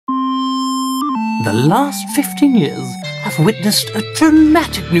The last 15 years have witnessed a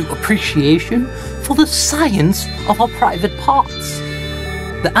dramatic new appreciation for the science of our private parts.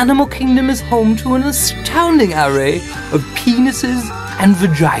 The animal kingdom is home to an astounding array of penises and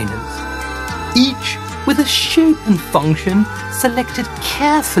vaginas, each with a shape and function selected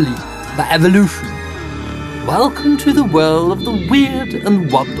carefully by evolution. Welcome to the world of the weird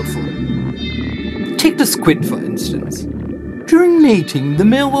and wonderful. Take the squid, for instance. During mating, the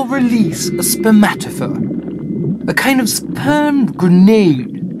male will release a spermatophore, a kind of sperm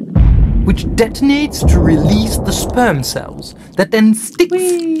grenade, which detonates to release the sperm cells that then sticks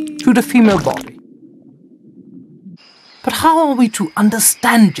to the female body. But how are we to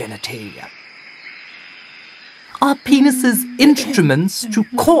understand genitalia? Are penises instruments to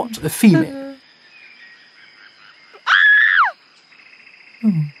court a female?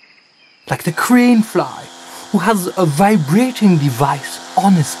 Like the crane fly, who has a vibrating device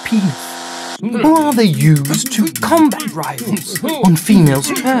on his penis. Or are they used to combat rivals on females'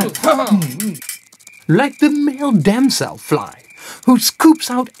 turf? Like the male damsel fly, who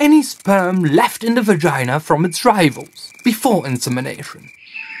scoops out any sperm left in the vagina from its rivals before insemination.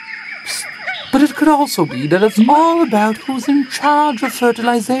 But it could also be that it's all about who's in charge of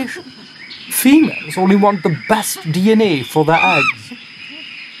fertilization. Females only want the best DNA for their eggs,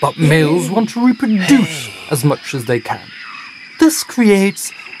 but males want to reproduce as much as they can. This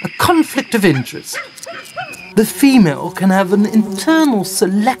creates a conflict of interest. The female can have an internal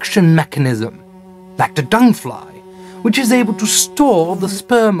selection mechanism, like the dung fly, which is able to store the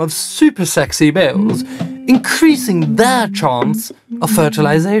sperm of super sexy males, increasing their chance of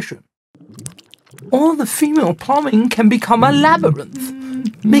fertilization. Or the female plumbing can become a labyrinth,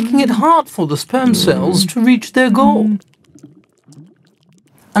 making it hard for the sperm cells to reach their goal.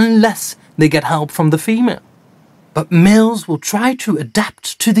 Unless they get help from the female. But males will try to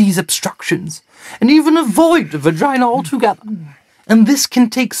adapt to these obstructions and even avoid the vagina altogether. And this can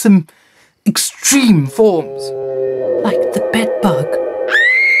take some extreme forms, like the bedbug.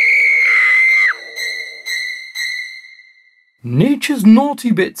 Nature's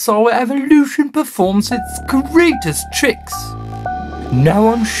naughty bits are where evolution performs its greatest tricks. Now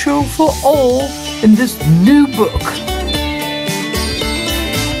on show for all in this new book.